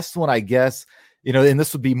my last one, I guess, and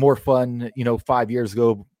this would be more fun, 5 years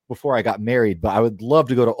ago before I got married, but I would love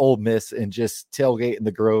to go to Ole Miss and just tailgate in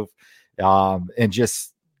the Grove and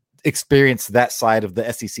just experience that side of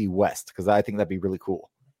the SEC West, because I think that'd be really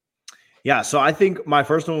cool. Yeah, so I think my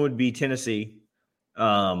first one would be Tennessee.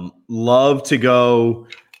 Love to go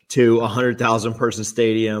to 100,000 person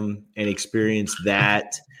stadium and experience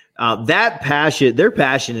that. Their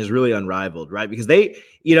passion is really unrivaled, right? Because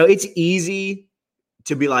it's easy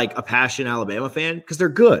to be like a passionate Alabama fan because they're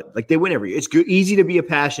good. Like they win every year. It's good, easy to be a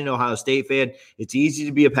passionate Ohio State fan. It's easy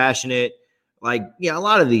to be a passionate, like, a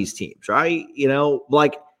lot of these teams, right?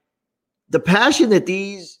 Like the passion that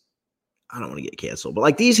these, I don't want to get canceled, but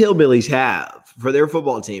like these hillbillies have for their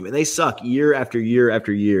football team, and they suck year after year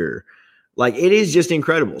after year. Like it is just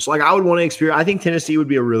incredible. So like I would want to experience, I think Tennessee would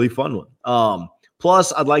be a really fun one.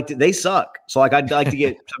 Plus they suck. So like I'd like to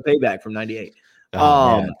get some payback from 98.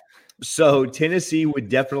 So Tennessee would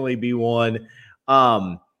definitely be one.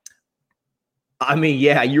 I mean,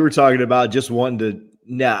 yeah, you were talking about just wanting to.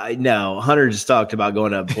 No. Hunter just talked about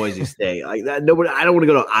going to Boise State like that. Nobody. I don't want to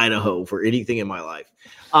go to Idaho for anything in my life.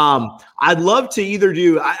 I'd love to either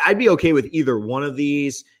do. I'd be okay with either one of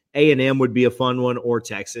these. A&M would be a fun one, or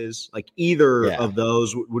Texas. Like either of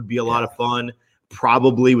those would be a lot of fun.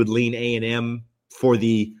 Probably would lean A&M for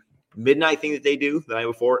the midnight thing that they do the night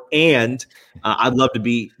before, and I'd love to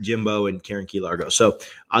beat Jimbo and Karen Key Largo. So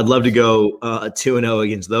I'd love to go 2-0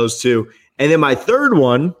 against those two. And then my third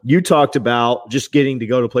one, you talked about just getting to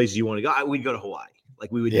go to places you want to go. We'd go to Hawaii.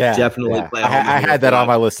 Like we would definitely play. I had that on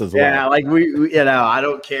my list as well. Yeah, like we I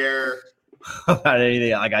don't care about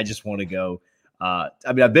anything. Like I just want to go. I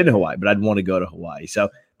mean, I've been to Hawaii, but I'd want to go to Hawaii. So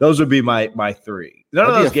those would be my three. None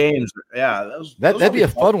of those games. That'd be a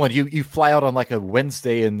fun one. You fly out on like a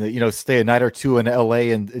Wednesday and stay a night or two in LA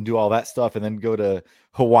and do all that stuff, and then go to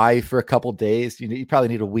Hawaii for a couple days. You probably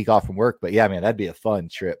need a week off from work, but yeah, man, that'd be a fun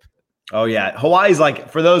trip. Oh yeah, Hawaii's like,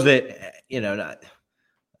 for those that not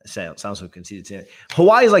sounds so conceited.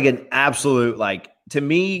 Hawaii is like an absolute, like, to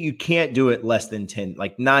me, you can't do it less than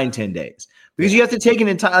 9-10 days because you have to take an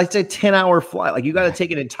entire, like, it's a 10-hour flight. Like you got to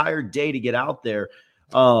take an entire day to get out there.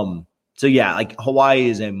 So yeah, like Hawaii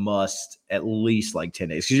is a must at least like 10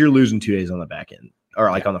 days because you're losing 2 days on the back end or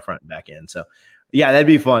like on the front and back end. So yeah, that'd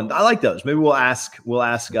be fun. I like those. Maybe we'll ask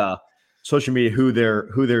social media who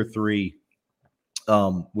their three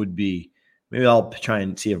would be. Maybe I'll try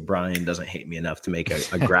and see if Brian doesn't hate me enough to make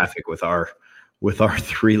a graphic with our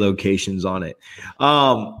three locations on it.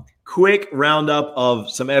 Quick roundup of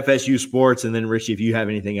some FSU sports, and then Richie, if you have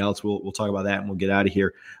anything else, we'll talk about that and we'll get out of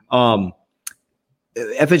here.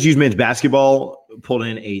 FSU's men's basketball pulled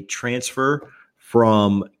in a transfer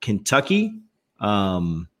from Kentucky.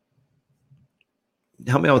 Help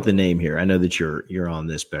me out with the name here. I know that you're on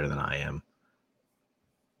this better than I am.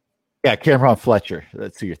 Yeah, Cameron Fletcher.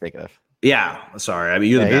 That's who you're thinking of. Yeah, sorry. I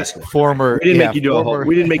mean, you're the basketball former. We didn't make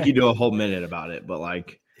you do a whole minute about it, but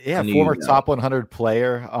like, former top 100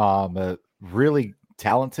 player. Really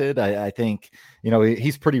talented. I think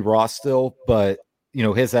he's pretty raw still, but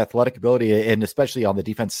his athletic ability and especially on the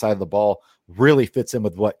defense side of the ball really fits in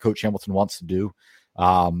with what Coach Hamilton wants to do.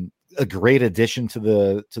 A great addition to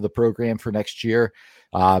the program for next year.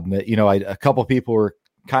 A couple people were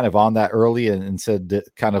kind of on that early and said to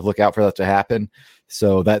kind of look out for that to happen.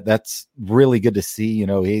 So that's really good to see.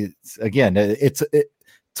 It's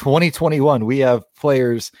 2021. We have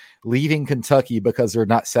players leaving Kentucky because they're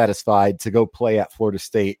not satisfied to go play at Florida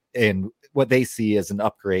State and what they see as an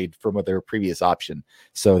upgrade from their previous option.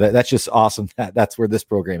 So that's just awesome. That's where this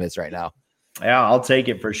program is right now. Yeah, I'll take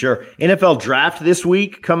it for sure. NFL draft this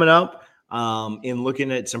week coming up. In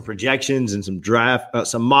looking at some projections and some draft,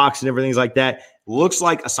 some mocks and everything like that, looks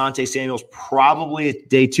like Asante Samuel's probably a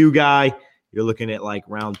day 2 guy. You're looking at like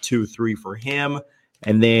round 2-3 for him.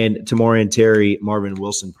 And then Tamorrion Terry, Marvin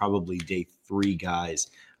Wilson, probably day 3 guys,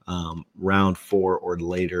 round 4 or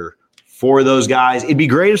later for those guys. It'd be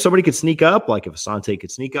great if somebody could sneak up, like if Asante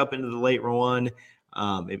could sneak up into the late one,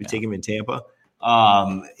 maybe take him in Tampa.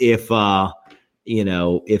 If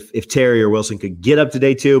Terry or Wilson could get up to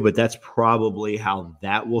day 2, but that's probably how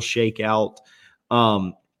that will shake out.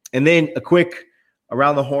 And then a quick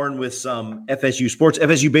around the horn with some FSU sports.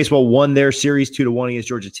 FSU baseball won their series 2-1 against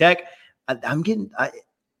Georgia Tech.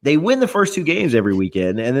 They win the first 2 games every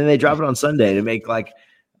weekend, and then they drop it on Sunday to make I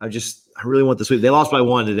really want this week. They lost by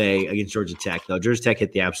 1 today against Georgia Tech, though. Georgia Tech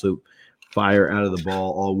hit the absolute fire out of the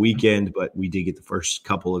ball all weekend, but we did get the first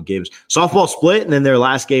couple of games. Softball split, and then their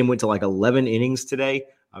last game went to 11 innings today.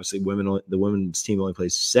 Obviously, the women's team only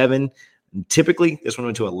plays 7. And typically, this one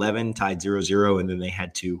went to 11, tied 0-0, and then they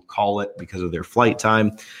had to call it because of their flight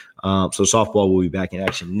time. So softball will be back in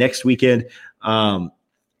action next weekend.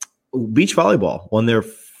 Beach volleyball won their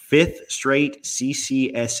 5th straight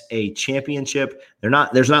CCSA championship.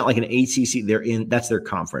 There's not like an ACC. That's their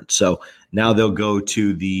conference. So now they'll go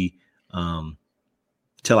to the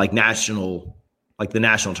national, the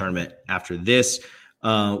national tournament after this.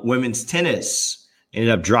 Women's tennis ended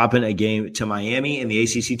up dropping a game to Miami in the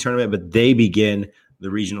ACC tournament, but they begin the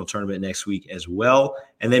regional tournament next week as well.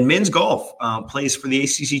 And then men's golf plays for the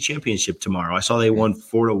ACC championship tomorrow. I saw they won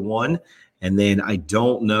 4-1, and then I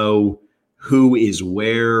don't know who is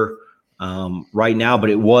where right now, but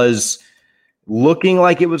it was looking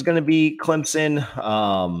like it was going to be Clemson.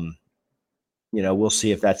 We'll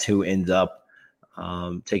see if that's who ends up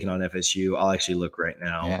taking on FSU. I'll actually look right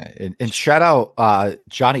now. Yeah, and shout out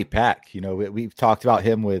Johnny Pack. We've talked about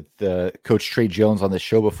him with Coach Trey Jones on the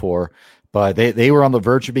show before, but they were on the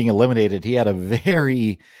verge of being eliminated. He had a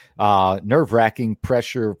very nerve-wracking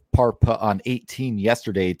pressure par putt on 18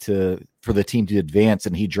 yesterday for the team to advance,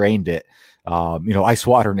 and he drained it. Ice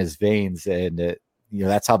water in his veins, and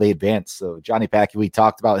that's how they advanced. So Johnny Pack, we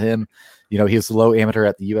talked about him. He was the low amateur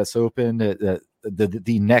at the U.S. Open,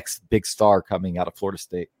 the next big star coming out of Florida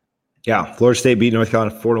State. Yeah, Florida State beat North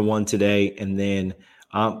Carolina 4-1 today, and then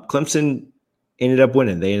Clemson ended up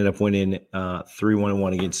winning. They ended up winning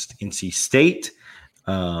 3-1 against NC State.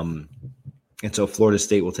 And so Florida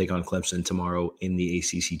State will take on Clemson tomorrow in the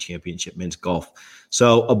ACC Championship men's golf.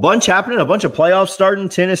 So a bunch happening, a bunch of playoffs starting.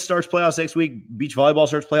 Tennis starts playoffs next week. Beach volleyball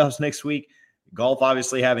starts playoffs next week. Golf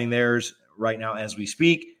obviously having theirs right now as we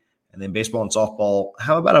speak. And then baseball and softball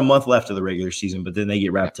have about a month left of the regular season, but then they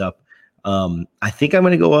get wrapped up. I think I'm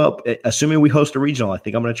going to go up, assuming we host a regional. I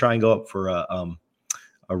think I'm going to try and go up for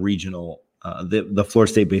a regional, the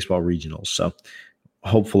Florida State baseball regionals. So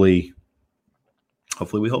hopefully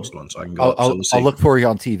we host one, so I can go. I'll look for you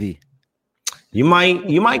on TV. You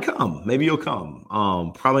might come. Maybe you'll come.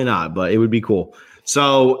 Probably not, but it would be cool.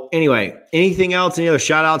 So anyway, anything else? Any other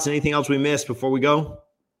shout outs? Anything else we missed before we go?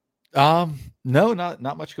 No,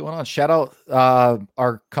 not much going on. Shout out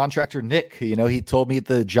our contractor Nick. He told me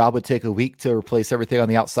the job would take a week to replace everything on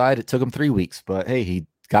the outside. It took him 3 weeks, but hey, he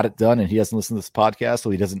got it done, and he doesn't listen to this podcast, so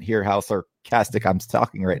he doesn't hear how sarcastic I'm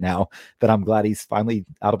talking right now. But I'm glad he's finally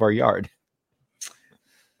out of our yard.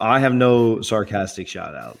 I have no sarcastic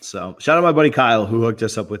shout out. So shout out my buddy Kyle, who hooked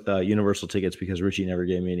us up with Universal tickets because Richie never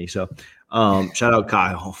gave me any. So shout out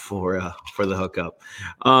Kyle for the hookup.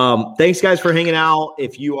 Thanks guys for hanging out.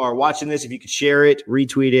 If you are watching this, if you could share it,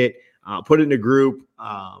 retweet it, put it in a group,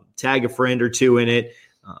 tag a friend or two in it.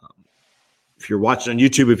 If you're watching on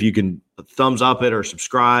YouTube, if you can thumbs up it or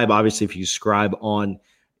subscribe. Obviously, if you subscribe on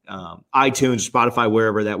iTunes, Spotify,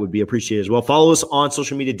 wherever, that would be appreciated as well. Follow us on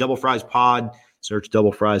social media, Double Fries Pod. Search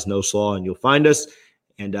Double Fries No Slaw and you'll find us.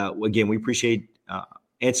 And again, we appreciate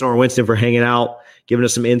Anson or Winston for hanging out, giving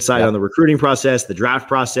us some insight on the recruiting process, the draft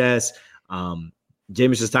process,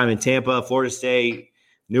 James's time in Tampa, Florida State,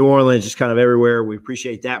 New Orleans, just kind of everywhere. We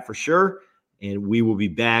appreciate that for sure. And we will be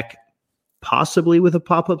back possibly with a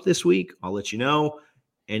pop-up this week. I'll let you know.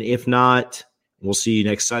 And if not, we'll see you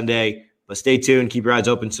next Sunday. But stay tuned. Keep your eyes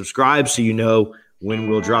open. Subscribe so you know when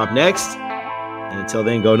we'll drop next. And until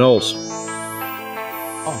then, go Noles.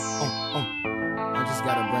 I just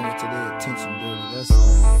gotta bring it to their attention, dude. That's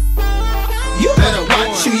you better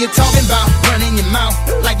watch who you're talking about, running your mouth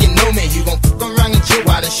like you know me. You gon' fuck around and chill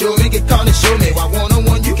out and show me, get caught and show me. Why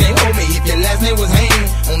one-on-one you can't hold me? If your last name was Hayne,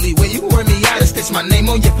 only way you wear me out is stitch my name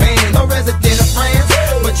on your pants. No resident of France,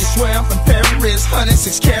 but you swear I'm from Paris.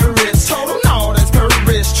 106 carats, total no, that's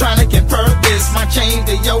courage. Trying to compare this, my chain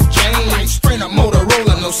to your chain. Like Sprint or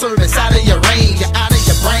Motorola, no service out of your range. You're out of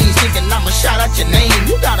your brains, thinking I'ma shout out your name.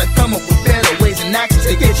 You gotta come up with better ways and actions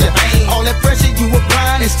to get your aim. All that pressure you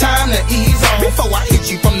applying, it's time to ease off. Before I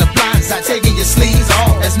hit you from the blind side, taking your sleeves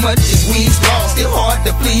off. As much as we's lost, still hard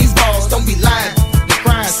to please, boss. Don't be lying, the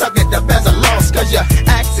crying, suck it up as a loss. Cause your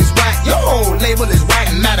axe is whack, your whole label is whack.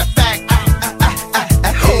 Matter of fact,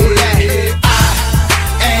 I hold that. I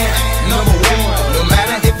am number one. No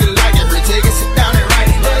matter if you like it, retake it, sit down and write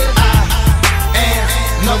it. I am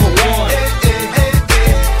number one.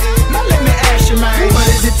 Now let me ask you, man, what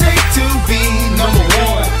does it take to be number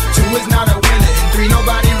one? 2 is not a winner, and 3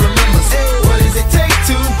 nobody remembers. What does it take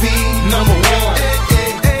to be number one?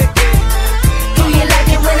 Do you like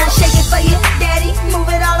it when I shake it for you, daddy? Move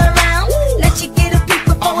it all around. Let you get a peek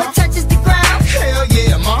before it touches the ground. Hell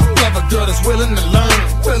yeah, mom, love a girl that's willing to learn,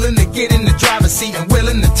 willing to get in the driver's seat and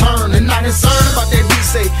willing to turn. And not concerned about that he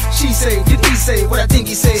say, she say, did he say what I think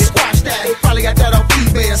he said? Squash that, he probably got that off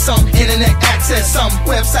eBay or something. Internet access, some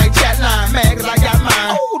website chat line, man, cause I got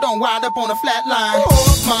mine. Oh, don't wind up on a flat line. Oh,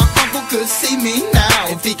 my uncle could see me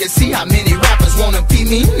now. If he could see how many rappers wanna be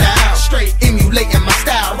me now. Straight emulating my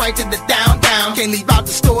style, right to the down. Can't leave out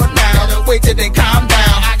the store now, gotta wait till they calm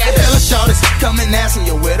down. I got hella shorties coming asking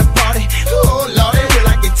you where the party. Oh lordy, will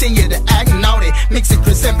I continue to act naughty? Mixing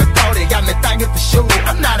Chris and Bacardi, got me thinking for sure.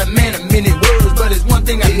 I'm not a man of many words, but it's one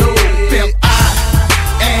thing I know. Pimp, I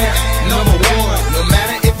am number one. No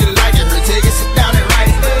matter if you like it or take it, sit down and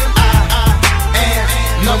write it. I am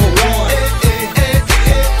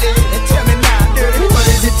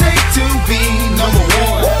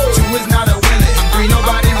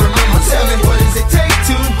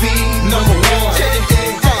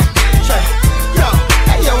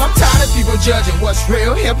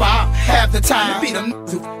be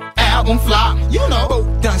the album flop. You know,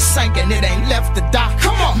 boat done sank and it ain't left the dock.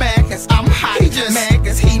 Come on, man, cause I'm hot. He just mad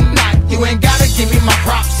cause he not. You ain't gotta give me my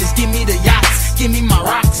props, just give me the yachts. Give me my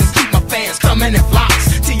rocks and keep my fans coming in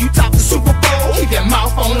flocks. Till you top the Super Bowl, keep your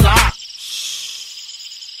mouth on lock.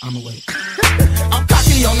 I'm awake. I'm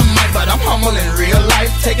cocky on the mic, but I'm humble in real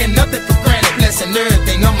life. Taking nothing for granted, blessing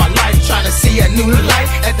everything of my life. Trying to see a new light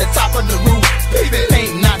at the top of the roof.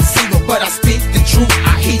 Ain't not single, but I speak the truth.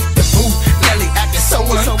 I heat the booth. Nelly acting so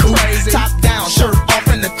uncool. Top down, shirt off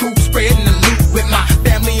in the coupe, spreading the loot with my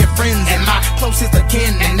family and friends and my closest of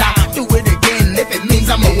kin.